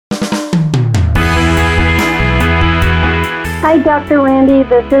Hi, Dr. Randy.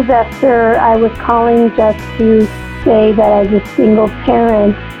 This is Esther. I was calling just to say that as a single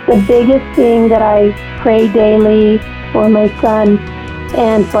parent, the biggest thing that I pray daily for my son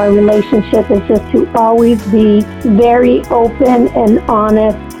and for our relationship is just to always be very open and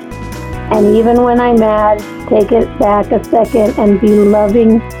honest. And even when I'm mad, take it back a second and be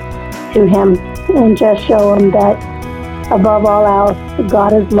loving to him and just show him that above all else,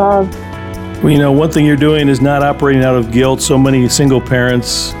 God is love. Well, one thing you're doing is not operating out of guilt. So many single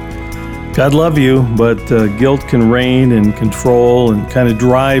parents, God love you, but guilt can reign and control and kind of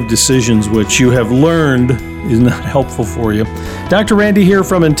drive decisions, which you have learned is not helpful for you. Dr. Randy here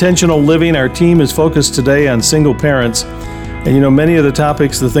from Intentional Living. Our team is focused today on single parents. And many of the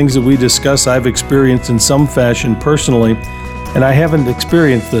topics, the things that we discuss, I've experienced in some fashion personally, and I haven't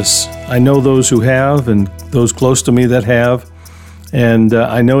experienced this. I know those who have and those close to me that have, and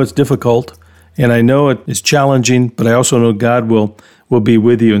I know it's difficult, and I know it is challenging, but I also know God will be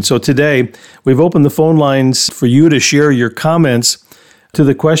with you. And so today, we've opened the phone lines for you to share your comments to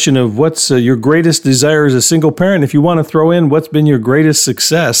the question of what's your greatest desire as a single parent. If you want to throw in what's been your greatest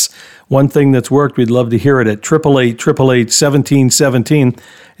success, one thing that's worked, we'd love to hear it at 888-888-1717.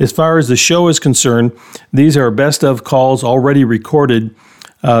 As far as the show is concerned, these are best of calls already recorded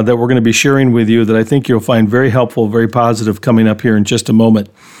that we're going to be sharing with you that I think you'll find very helpful, very positive coming up here in just a moment.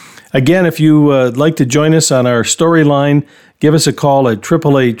 Again, if you would like to join us on our storyline, give us a call at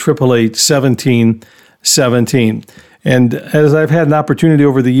 888-888-1717. And as I've had an opportunity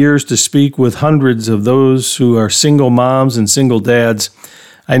over the years to speak with hundreds of those who are single moms and single dads,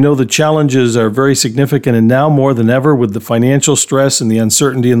 I know the challenges are very significant, and now more than ever with the financial stress and the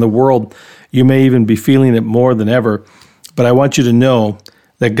uncertainty in the world, you may even be feeling it more than ever. But I want you to know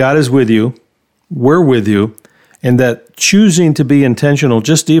that God is with you, we're with you, and that choosing to be intentional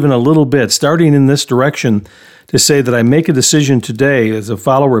just even a little bit, starting in this direction to say that I make a decision today as a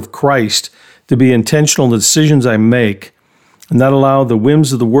follower of Christ to be intentional in the decisions I make and not allow the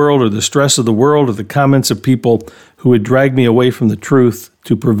whims of the world or the stress of the world or the comments of people who would drag me away from the truth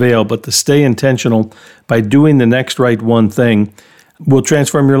to prevail, but to stay intentional by doing the next right one thing will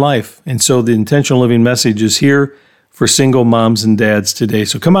transform your life. And so the Intentional Living message is here for single moms and dads today.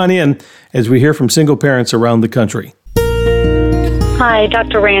 So come on in as we hear from single parents around the country. Hi,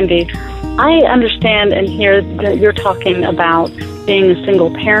 Dr. Randy. I understand and hear that you're talking about being a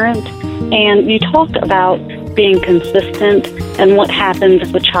single parent, and you talked about being consistent and what happens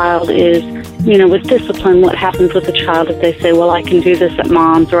if a child is, with discipline, what happens with a child if they say, well, I can do this at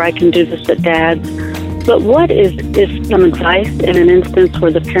mom's or I can do this at dad's. But what is some advice in an instance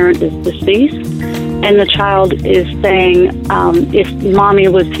where the parent is deceased and the child is saying, if mommy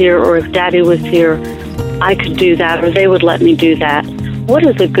was here or if daddy was here, I could do that or they would let me do that? What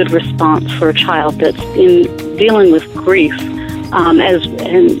is a good response for a child that's in dealing with grief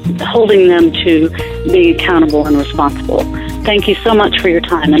and holding them to being accountable and responsible? Thank you so much for your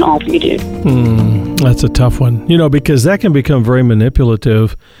time and all that you do. That's a tough one, because that can become very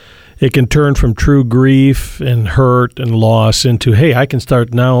manipulative. It can turn from true grief and hurt and loss into, hey, I can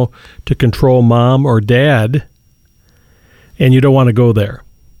start now to control mom or dad, and you don't want to go there.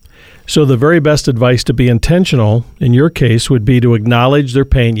 So the very best advice to be intentional, in your case, would be to acknowledge their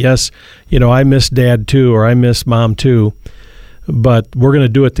pain. Yes, I miss dad too, or I miss mom too, but we're going to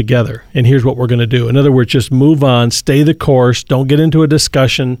do it together. And here's what we're going to do. In other words, just move on, stay the course, don't get into a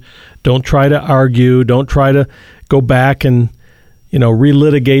discussion, don't try to argue, don't try to go back and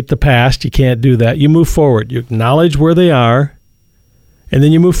relitigate the past. You can't do that. You move forward. You acknowledge where they are, and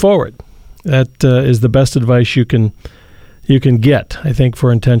then you move forward. That is the best advice you can get, I think,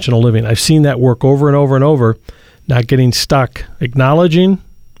 for intentional living. I've seen that work over and over and over, not getting stuck, acknowledging,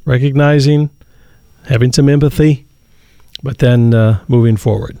 recognizing, having some empathy, but then moving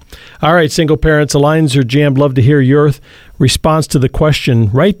forward. All right, single parents, the lines are jammed. Love to hear your response to the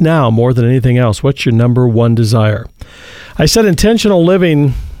question right now more than anything else. What's your number one desire? I said intentional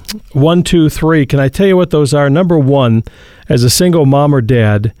living, 1, 2, 3. Can I tell you what those are? Number one, as a single mom or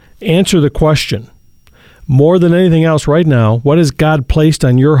dad, answer the question. More than anything else right now, what has God placed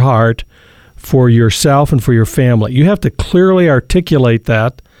on your heart for yourself and for your family? You have to clearly articulate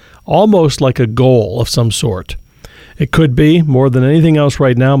that, almost like a goal of some sort. It could be, more than anything else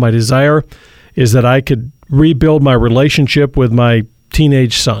right now, my desire is that I could rebuild my relationship with my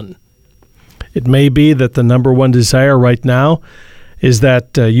teenage son. It may be that the number one desire right now is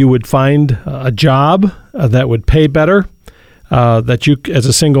that you would find a job that would pay better, that you, as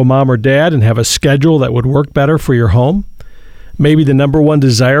a single mom or dad, and have a schedule that would work better for your home. Maybe the number one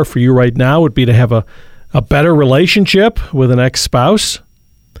desire for you right now would be to have a better relationship with an ex-spouse.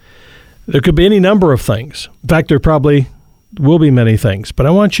 There could be any number of things. In fact, there are probably will be many things, but I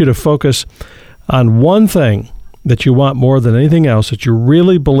want you to focus on one thing that you want more than anything else that you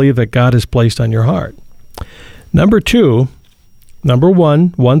really believe that God has placed on your heart. Number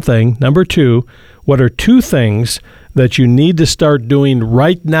one thing. Number two, what are two things that you need to start doing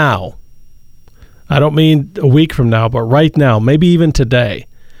right now? I don't mean a week from now, but right now, maybe even today,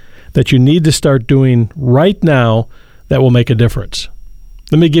 that you need to start doing right now that will make a difference.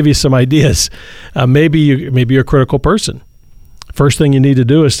 Let me give you some ideas. Maybe you're a critical person. First thing you need to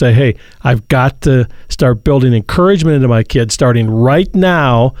do is say, hey, I've got to start building encouragement into my kids. Starting right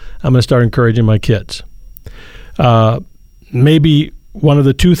now, I'm going to start encouraging my kids. Maybe one of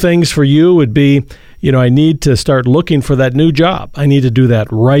the two things for you would be, I need to start looking for that new job. I need to do that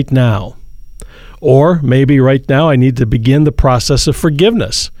right now. Or maybe right now I need to begin the process of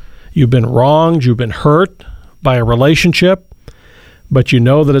forgiveness. You've been wronged, you've been hurt by a relationship, but you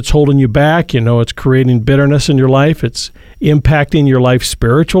know that it's holding you back. You know it's creating bitterness in your life. It's impacting your life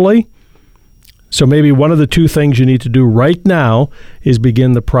spiritually. So maybe one of the two things you need to do right now is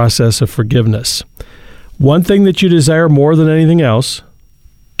begin the process of forgiveness. One thing that you desire more than anything else,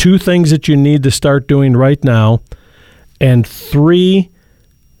 two things that you need to start doing right now, and three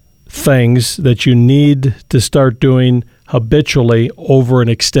things that you need to start doing habitually over an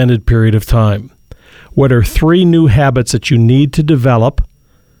extended period of time. What are three new habits that you need to develop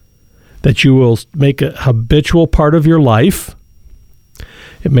that you will make a habitual part of your life?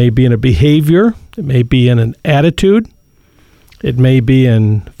 It may be in a behavior. It may be in an attitude. It may be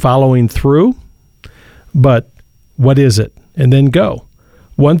in following through. But what is it? And then go.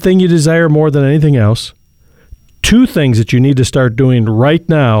 One thing you desire more than anything else, two things that you need to start doing right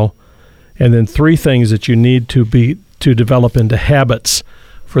now, and then three things that you need to develop into habits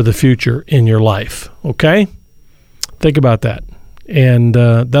for the future in your life. Okay? Think about that. And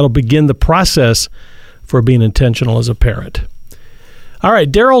that'll begin the process for being intentional as a parent. All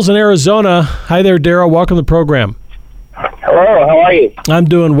right, Daryl's in Arizona. Hi there, Daryl. Welcome to the program. Hello, how are you? I'm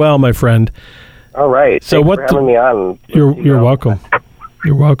doing well, my friend. All right. So Thanks for having me on. You're welcome.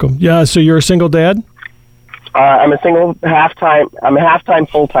 You're welcome. Yeah, so you're a single dad? I'm a half-time,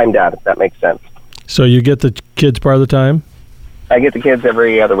 full-time dad, if that makes sense. So you get the kids part of the time? I get the kids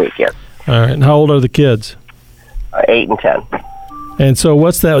every other week, yes. All right. And how old are the kids? 8 and 10. And so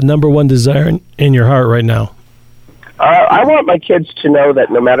what's that number one desire in your heart right now? I want my kids to know that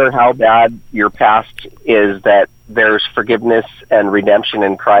no matter how bad your past is, that there's forgiveness and redemption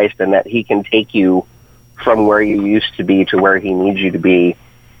in Christ, and that He can take you from where you used to be to where He needs you to be,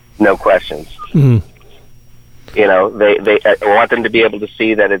 no questions. Mm-hmm. I want them to be able to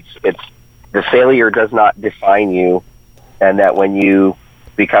see that it's the failure does not define you, and that when you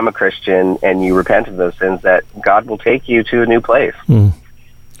become a Christian and you repent of those sins, that God will take you to a new place. Mm.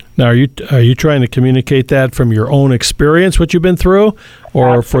 Now, are you trying to communicate that from your own experience, what you've been through,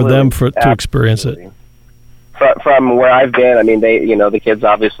 or Absolutely. For them to experience it? From where I've been, I mean, the kids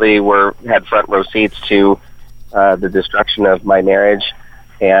obviously had front row seats to the destruction of my marriage,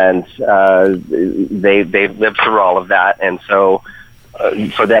 and they've lived through all of that, and so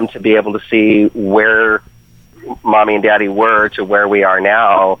for them to be able to see where Mommy and Daddy were to where we are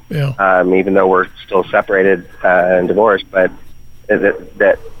now, even though we're still separated and divorced, but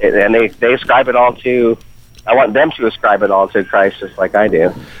they ascribe it all to. I want them to ascribe it all to Christ, just like I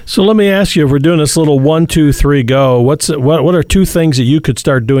do. So let me ask you: if we're doing this little 1, 2, 3, go, what are two things that you could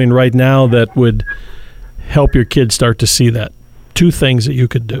start doing right now that would help your kids start to see that? Two things that you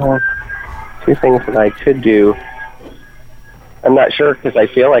could do. Two things that I could do. I'm not sure because I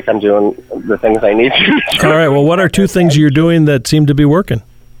feel like I'm doing the things I need to. All right. Well, what are two things you're doing that seem to be working?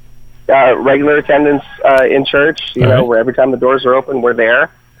 Regular attendance in church. Where every time the doors are open, we're there,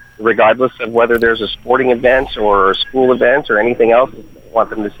 regardless of whether there's a sporting event or a school event or anything else. I want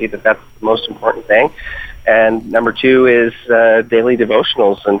them to see that that's the most important thing. And number two is daily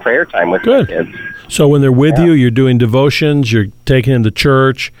devotionals and prayer time with the kids. So when they're with you, you're doing devotions, you're taking them to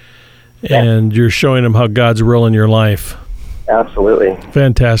church, and you're showing them how God's real in your life. Absolutely.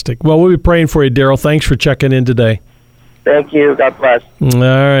 Fantastic. Well, we'll be praying for you, Daryl. Thanks for checking in today. Thank you. God bless. All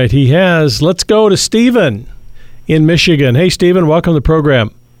right. He has. Let's go to Stephen in Michigan. Hey, Stephen. Welcome to the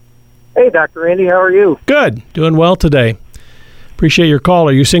program. Hey, Dr. Randy. How are you? Good. Doing well today. Appreciate your call.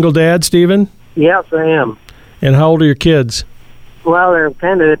 Are you a single dad, Stephen? Yes, I am. And how old are your kids? Well, they're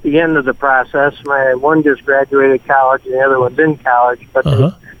kind of at the end of the process. My one just graduated college, and the other one's in college. But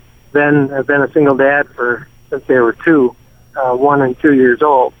then I've been a single dad since they were 2, 1 and 2 years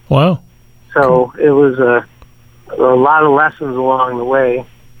old. Wow. So it was a lot of lessons along the way,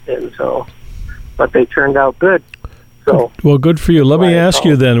 but they turned out good. So well, good for you. Let me ask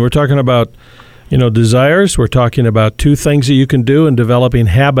you then. We're talking about Desires, we're talking about 2 things that you can do in developing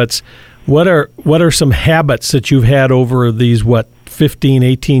habits. What are some habits that you've had over these, 15,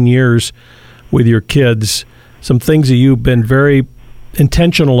 18 years with your kids? Some things that you've been very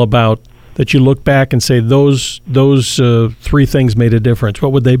intentional about that you look back and say those 3 things made a difference.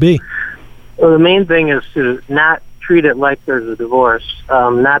 What would they be? Well, the main thing is to not treat it like there's a divorce,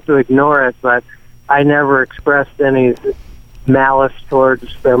 not to ignore it, but I never expressed any malice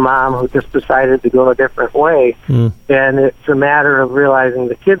towards their mom who just decided to go a different way. And it's a matter of realizing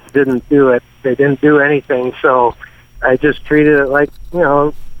the kids didn't do it. They didn't do anything, so I just treated it like,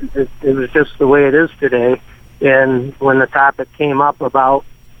 it was just the way it is today. And when the topic came up about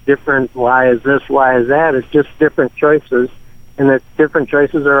different, why is this, why is that, it's just different choices, and that different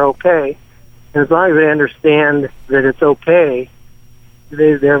choices are okay. And as long as they understand that it's okay,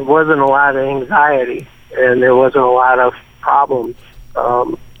 there wasn't a lot of anxiety, and there wasn't a lot of problems.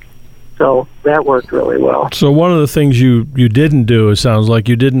 So that worked really well. So one of the things you didn't do, it sounds like,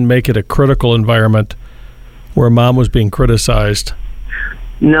 you didn't make it a critical environment where mom was being criticized.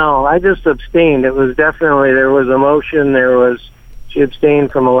 No, I just abstained. It was definitely, there was emotion, she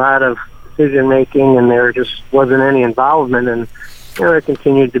abstained from a lot of decision making, and there just wasn't any involvement, and there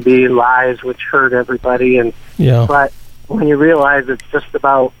continued to be lies which hurt everybody. And but when you realize it's just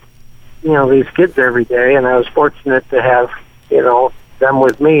about these kids every day, and I was fortunate to have them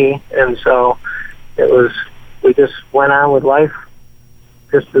with me, and so we just went on with life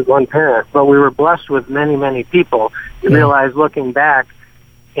just as one parent. But we were blessed with many people. You realize looking back,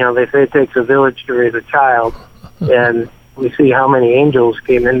 they say it takes a village to raise a child, and we see how many angels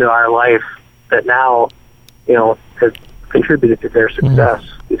came into our life that now have contributed to their success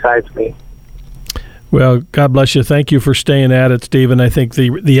besides me. Well, God bless you. Thank you for staying at it, Stephen. I think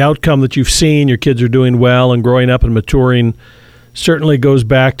the outcome that you've seen, your kids are doing well and growing up and maturing, certainly goes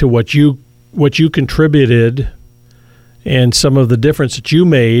back to what you contributed and some of the difference that you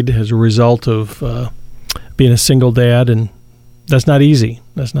made as a result of being a single dad, and that's not easy.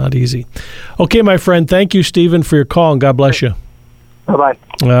 That's not easy. Okay, my friend, thank you, Stephen, for your call, and God bless you. Bye-bye.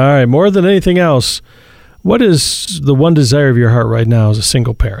 All right, more than anything else, what is the one desire of your heart right now as a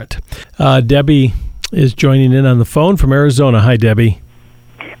single parent? Debbie is joining in on the phone from Arizona. Hi, Debbie.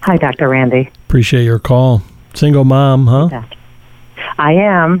 Hi, Dr. Randy. Appreciate your call. Single mom, huh? I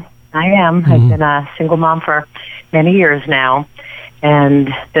am. I've been a single mom for many years now, and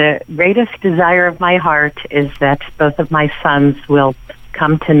the greatest desire of my heart is that both of my sons will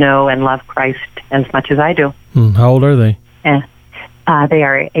come to know and love Christ as much as I do. How old are they? They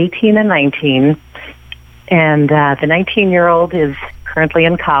are 18 and 19, and the 19-year-old is currently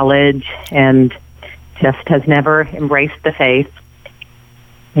in college and just has never embraced the faith.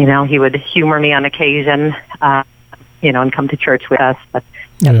 He would humor me on occasion, and come to church with us, but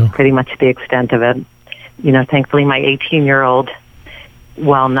that's pretty much the extent of it. Thankfully, my 18-year-old,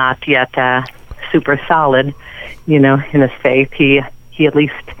 while not yet super solid, in his faith, he at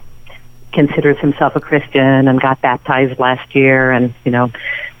least considers himself a Christian and got baptized last year, and,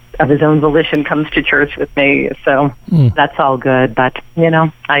 of his own volition comes to church with me. So that's all good. But,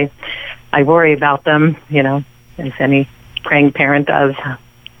 I worry about them, as any praying parent does.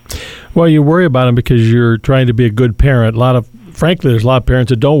 Well, you worry about them because you're trying to be a good parent. Frankly, there's a lot of parents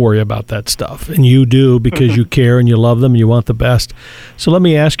that don't worry about that stuff, and you do because you care and you love them and you want the best. So let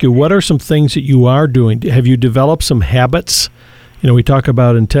me ask you, what are some things that you are doing? Have you developed some habits? We talk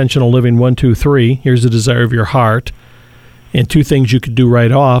about intentional living 1, 2, 3. Here's the desire of your heart, and 2 things you could do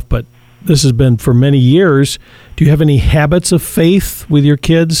right off, but this has been for many years. Do you have any habits of faith with your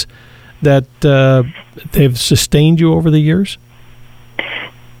kids that they've sustained you over the years?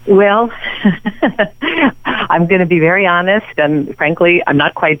 Well, I'm going to be very honest, and frankly, I'm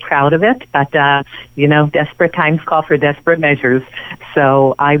not quite proud of it, but, desperate times call for desperate measures.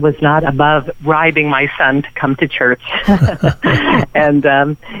 So I was not above bribing my son to come to church.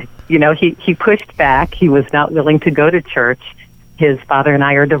 And, he pushed back. He was not willing to go to church. His father and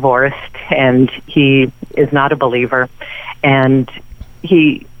I are divorced, and he is not a believer. And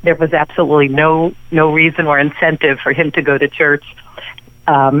there was absolutely no reason or incentive for him to go to church.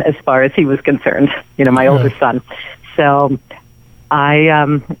 As far as he was concerned, my older son. So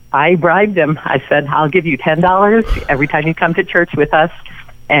I bribed him. I said, I'll give you $10 every time you come to church with us.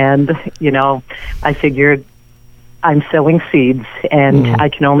 And, I figured I'm sowing seeds, and I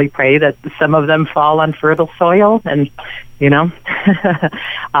can only pray that some of them fall on fertile soil. And,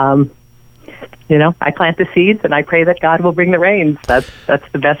 I plant the seeds and I pray that God will bring the rains. That's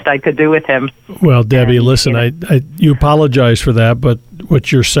the best I could do with him. Well, Debbie, listen, you apologize for that, but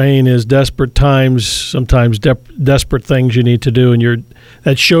what you're saying is desperate times, sometimes desperate things you need to do, and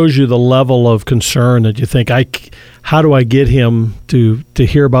that shows you the level of concern that you think, how do I get him to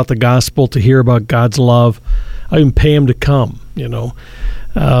hear about the gospel, to hear about God's love? I even pay him to come,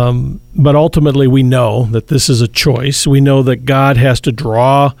 But ultimately, we know that this is a choice. We know that God has to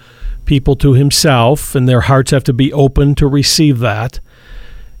draw people to himself, and their hearts have to be open to receive that.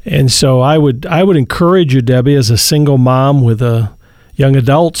 And so I would encourage you, Debbie, as a single mom with young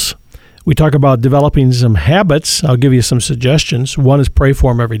adults, we talk about developing some habits. I'll give you some suggestions. One is pray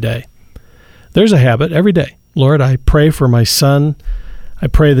for them every day. There's a habit every day. Lord, I pray for my son. I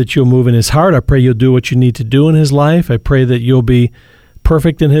pray that you'll move in his heart. I pray you'll do what you need to do in his life. I pray that you'll be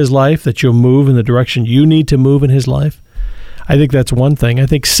perfect in his life, that you'll move in the direction you need to move in his life. I think that's one thing. I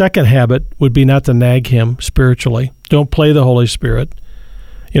think second habit would be not to nag him spiritually. Don't play the Holy Spirit.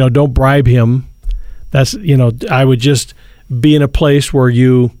 Don't bribe him. That's, I would just be in a place where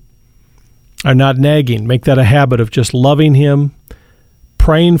you are not nagging. Make that a habit of just loving him,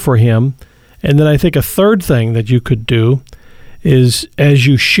 praying for him. And then I think a third thing that you could do is, as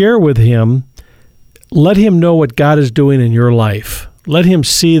you share with him, let him know what God is doing in your life. Let him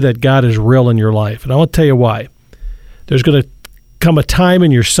see that God is real in your life. And I want to tell you why. There's going to come a time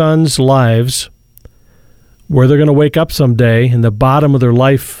in your son's lives where they're going to wake up someday and the bottom of their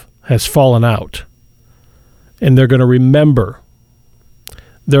life has fallen out. And they're going to remember.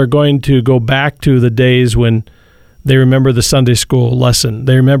 They're going to go back to the days when they remember the Sunday school lesson.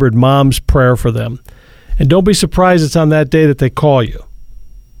 They remembered mom's prayer for them. And don't be surprised it's on that day that they call you,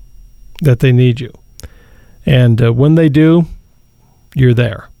 that they need you. And when they do, you're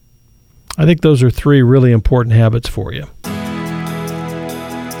there. I think those are three really important habits for you.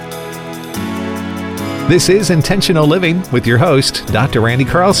 This is Intentional Living with your host, Dr. Randy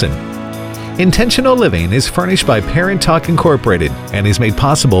Carlson. Intentional Living is furnished by Parent Talk Incorporated and is made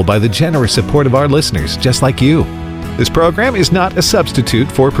possible by the generous support of our listeners just like you. This program is not a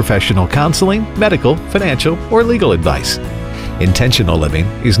substitute for professional counseling, medical, financial, or legal advice. Intentional Living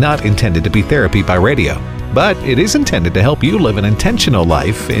is not intended to be therapy by radio, but it is intended to help you live an intentional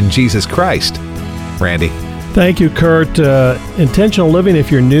life in Jesus Christ. Randy. Thank you, Kurt. Intentional living,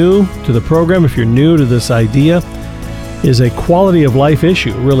 if you're new to the program, if you're new to this idea, is a quality of life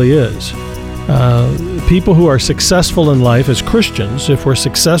issue. It really is. People who are successful in life as Christians, if we're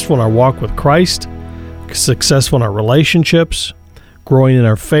successful in our walk with Christ, successful in our relationships, growing in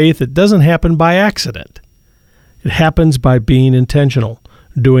our faith, it doesn't happen by accident. It happens by being intentional,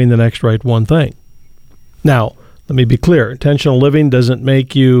 doing the next right one thing. Now, let me be clear. Intentional living doesn't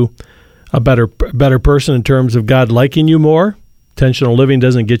make you a better person in terms of God liking you more. Intentional living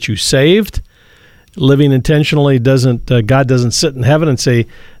doesn't get you saved. Living intentionally God doesn't sit in heaven and say,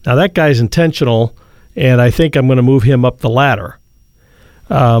 now that guy's intentional, and I think I'm going to move him up the ladder.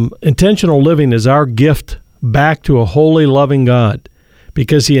 Intentional living is our gift back to a holy, loving God.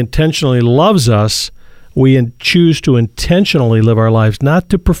 Because he intentionally loves us, we choose to intentionally live our lives, not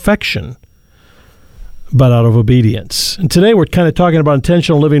to perfection, but out of obedience. And today we're kind of talking about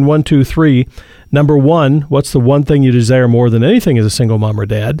intentional living 1, 2, 3. Number 1, what's the one thing you desire more than anything as a single mom or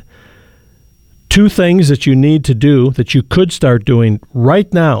dad? 2 things that you need to do that you could start doing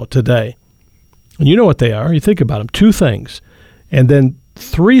right now, today. And you know what they are. You think about them. 2 things. And then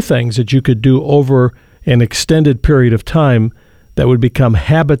 3 things that you could do over an extended period of time that would become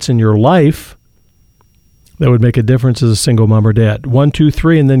habits in your life that would make a difference as a single mom or dad. 1, 2,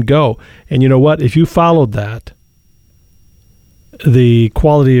 3, and then go. And you know what? If you followed that, the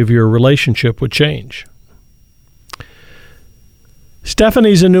quality of your relationship would change.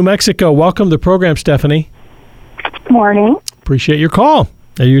 Stephanie's in New Mexico. Welcome to the program, Stephanie. Morning. Appreciate your call.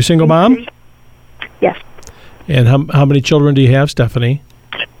 Are you a single mom? Yes. And how many children do you have, Stephanie?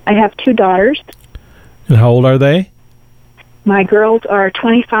 I have 2 daughters. And how old are they? My girls are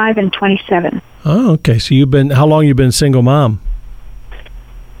 25 and 27. Oh, okay. So how long you been single mom?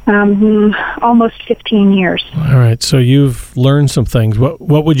 Almost 15 years. All right. So you've learned some things.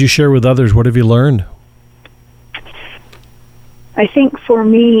 What would you share with others? What have you learned? I think for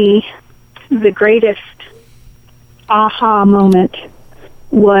me, the greatest aha moment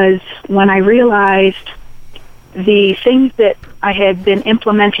was when I realized the things that I had been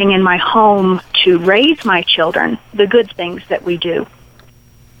implementing in my home to raise my children, the good things that we do,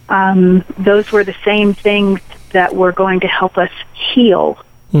 those were the same things that were going to help us heal.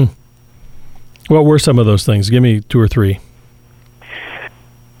 What were some of those things? Give me 2 or 3.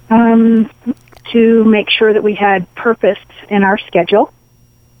 To make sure that we had purpose in our schedule,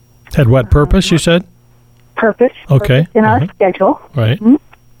 Had what purpose, you said? Purpose. Okay. Purpose in our schedule. Right.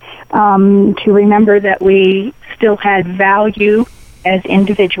 To remember that we still had value as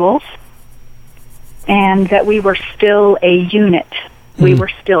individuals and that we were still a unit. We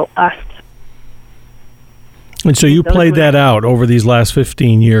were still us. And so you played that out over these last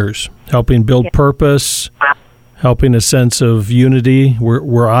 15 years, helping build purpose, helping a sense of unity.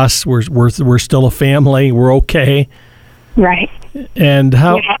 We're us. We're still a family. We're okay. Right. And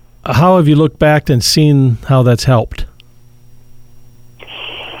how have you looked back and seen how that's helped?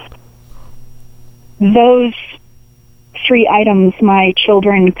 Those 3 items my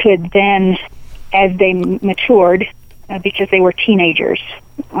children could then, as they matured, because they were teenagers,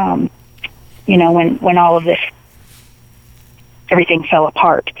 when all of this, everything fell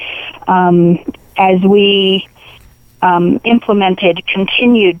apart. As we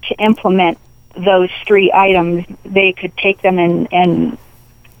continued to implement those 3 items, they could take them and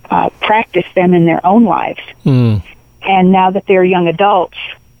practice them in their own lives. And now that they're young adults,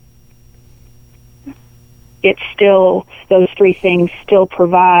 it's still, those 3 things still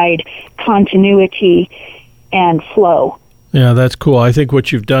provide continuity and flow. Yeah, that's cool. I think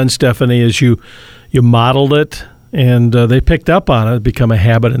what you've done, Stephanie, is you modeled it, and they picked up on it. It become a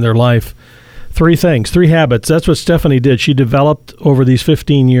habit in their life. 3 things, 3 habits. That's what Stephanie did. She developed over these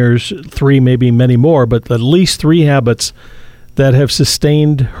 15 years 3, maybe many more, but at least 3 habits that have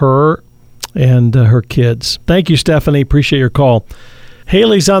sustained her and her kids. Thank you, Stephanie. Appreciate your call.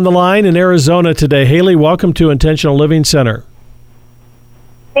 Haley's on the line in Arizona today. Haley, welcome to Intentional Living Center.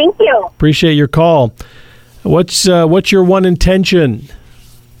 Thank you. Appreciate your call. What's your one intention?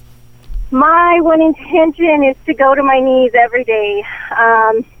 My one intention is to go to my knees every day.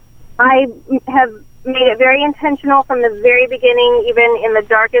 I have made it very intentional from the very beginning. Even in the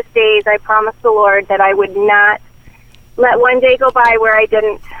darkest days, I promised the Lord that I would not let one day go by where I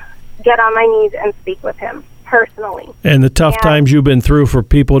didn't get on my knees and speak with him personally. And the tough times you've been through, for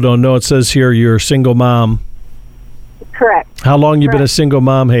people who don't know, it says here you're a single mom. Correct. How long you been a single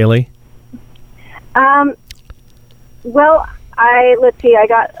mom, Haley? Well, I went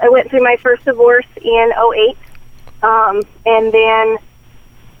through my first divorce in 2008, and then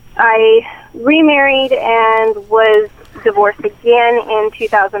I remarried and was divorced again in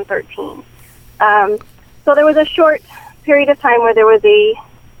 2013. So there was a short period of time where there was a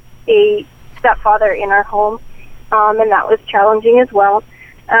stepfather in our home, and that was challenging as well.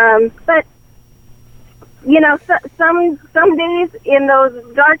 But some days in those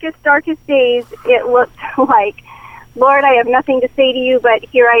darkest days, it looked like, Lord, I have nothing to say to you, but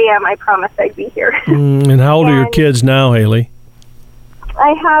here I am. I promised I'd be here. And how old are your kids now, Haley?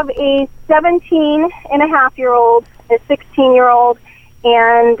 I have a 17-and-a-half-year-old, a 16-year-old,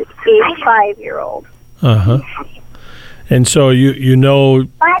 and a 5-year-old. And so you're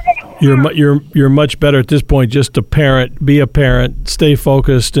much better at this point just to be a parent, stay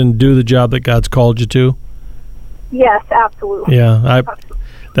focused, and do the job that God's called you to. Yes, absolutely. Yeah,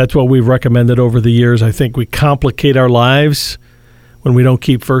 that's what we've recommended over the years. I think we complicate our lives when we don't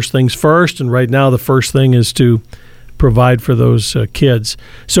keep first things first, and right now the first thing is to provide for those kids.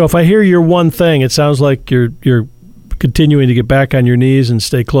 So if I hear your one thing, it sounds like you're continuing to get back on your knees and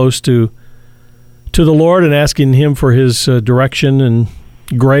stay close to the Lord and asking Him for His direction and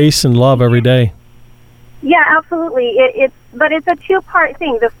grace and love every day. Yeah, absolutely. But it's a 2-part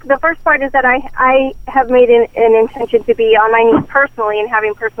thing. The first part is that I have made an intention to be on my knees personally and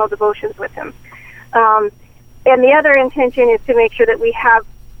having personal devotions with Him. And the other intention is to make sure that we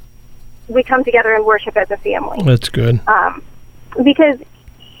come together and worship as a family. That's good. Because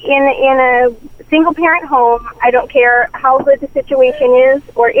in a single parent home, I don't care how good the situation is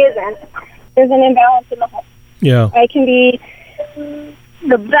or isn't, there's an imbalance in the home. Yeah. I can be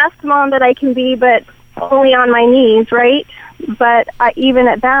the best mom that I can be, but only on my knees, right? But even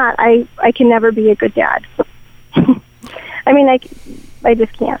at that, I can never be a good dad. I mean, I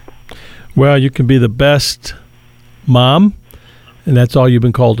just can't. Well, you can be the best mom, and that's all you've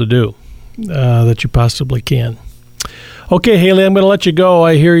been called to do, that you possibly can. Okay, Haley, I'm going to let you go.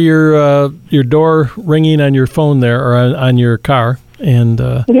 I hear your door ringing on your phone there, or on your car, and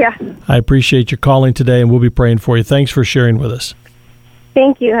yeah. I appreciate your calling today, and we'll be praying for you. Thanks for sharing with us.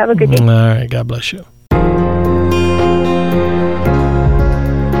 Thank you. Have a good day. All right, God bless you.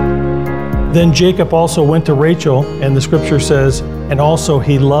 Then Jacob also went to Rachel, and the scripture says, and also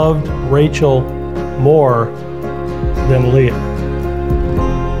he loved Rachel more than Leah.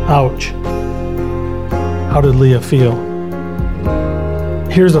 Ouch. How did Leah feel?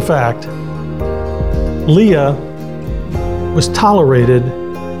 Here's the fact. Leah was tolerated,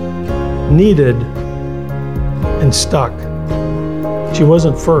 needed, and stuck. She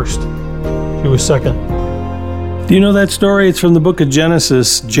wasn't first. She was second. Do you know that story? It's from the book of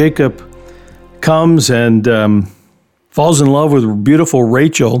Genesis. Jacob comes and falls in love with beautiful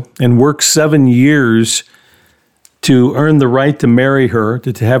Rachel and works 7 years to earn the right to marry her,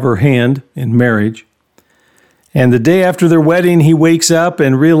 to have her hand in marriage. And the day after their wedding, he wakes up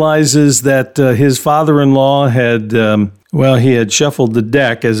and realizes that his father-in-law had, he had shuffled the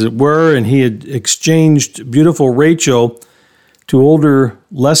deck, as it were, and he had exchanged beautiful Rachel to older,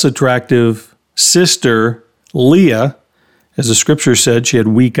 less attractive sister Leah. As the scripture said, she had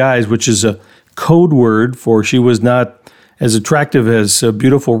weak eyes, which is a code word for she was not as attractive as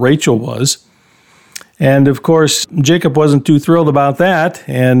beautiful Rachel was. And of course, Jacob wasn't too thrilled about that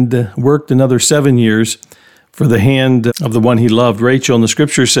and worked another 7 years for the hand of the one he loved, Rachel. And the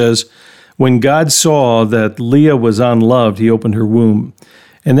scripture says, when God saw that Leah was unloved, he opened her womb.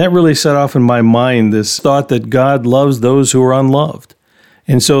 And that really set off in my mind this thought that God loves those who are unloved.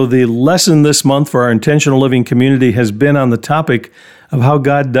 And so the lesson this month for our Intentional Living community has been on the topic of how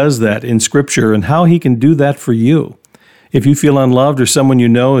God does that in Scripture and how he can do that for you. If you feel unloved or someone you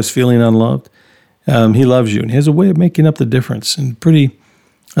know is feeling unloved, he loves you. And he has a way of making up the difference in pretty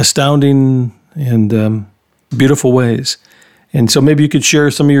astounding and beautiful ways. And so maybe you could share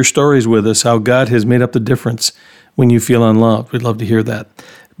some of your stories with us, how God has made up the difference when you feel unloved. We'd love to hear that.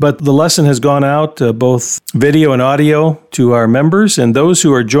 But the lesson has gone out, both video and audio, to our members and those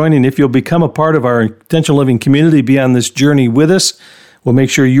who are joining. If you'll become a part of our Intentional Living community, be on this journey with us. We'll make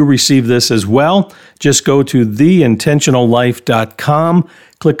sure you receive this as well. Just go to theintentionallife.com,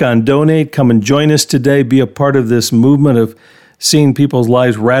 click on donate, come and join us today. Be a part of this movement of seeing people's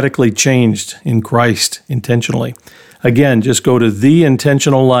lives radically changed in Christ intentionally. Again, just go to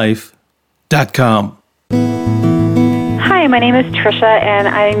theintentionallife.com. Hi, my name is Tricia, and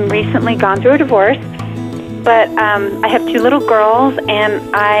I'm recently gone through a divorce, but I have 2 little girls,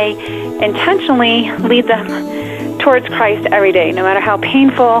 and I intentionally lead them towards Christ every day, no matter how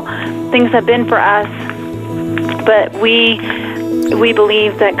painful things have been for us. But we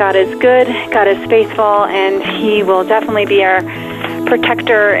believe that God is good, God is faithful, and he will definitely be our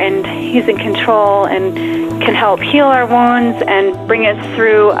protector, and he's in control and can help heal our wounds and bring us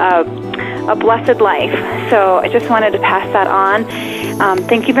through a blessed life. So I just wanted to pass that on.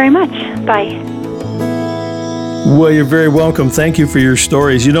 Thank you very much. Bye. Well, you're very welcome. Thank you for your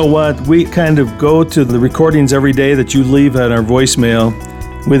stories. You know what? We kind of go to the recordings every day that you leave on our voicemail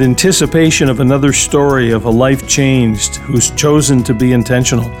with anticipation of another story of a life changed who's chosen to be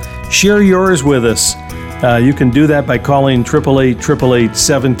intentional. Share yours with us. You can do that by calling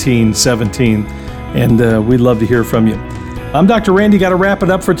 888-888-1717, and we'd love to hear from you. I'm Dr. Randy. Got to wrap it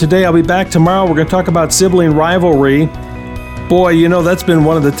up for today. I'll be back tomorrow. We're going to talk about sibling rivalry. Boy, you know, that's been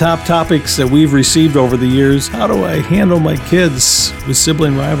one of the top topics that we've received over the years. How do I handle my kids with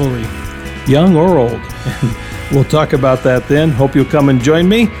sibling rivalry, young or old? And we'll talk about that then. Hope you'll come and join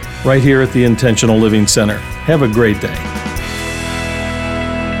me right here at the Intentional Living Center. Have a great day.